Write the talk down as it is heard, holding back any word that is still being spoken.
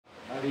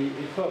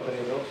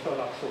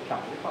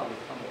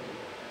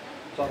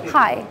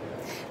Hi,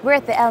 we're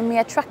at the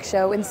Elmia Truck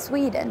Show in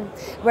Sweden,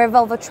 where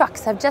Volvo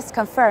Trucks have just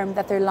confirmed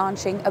that they're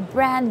launching a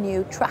brand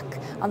new truck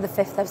on the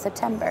 5th of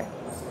September.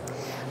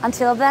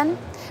 Until then,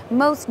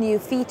 most new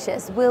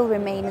features will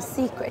remain a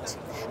secret,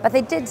 but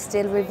they did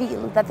still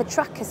reveal that the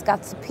truck has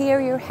got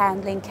superior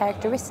handling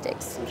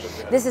characteristics.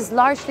 This is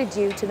largely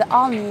due to the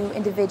all-new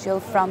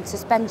individual front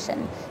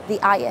suspension, the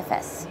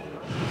IFS.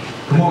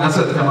 På många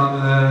sätt kan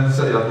man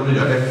säga att den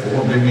nya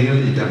FH blir mer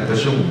lik en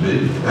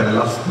personbil eller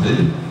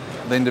lastbil.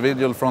 The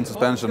individual front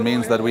suspension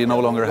means that we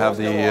no longer have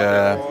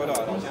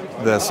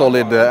the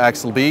solid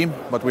axle beam,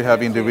 but we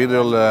have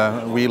individual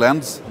wheel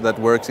ends that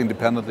works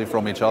independently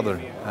from each other.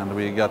 And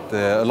we got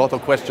a lot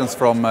of questions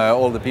from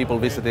all the people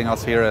visiting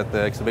us here at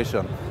the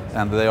exhibition,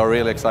 and they are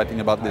really exciting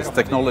about this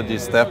technology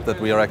step that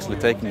we are actually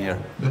taking here.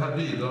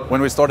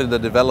 When we started the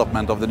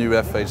development of the new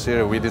FH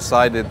here, we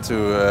decided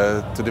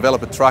to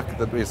develop a truck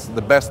that is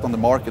the best on the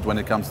market when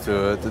it comes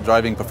to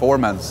driving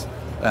performance,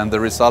 and the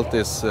result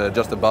is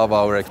just above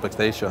our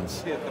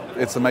expectations.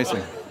 It's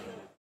amazing.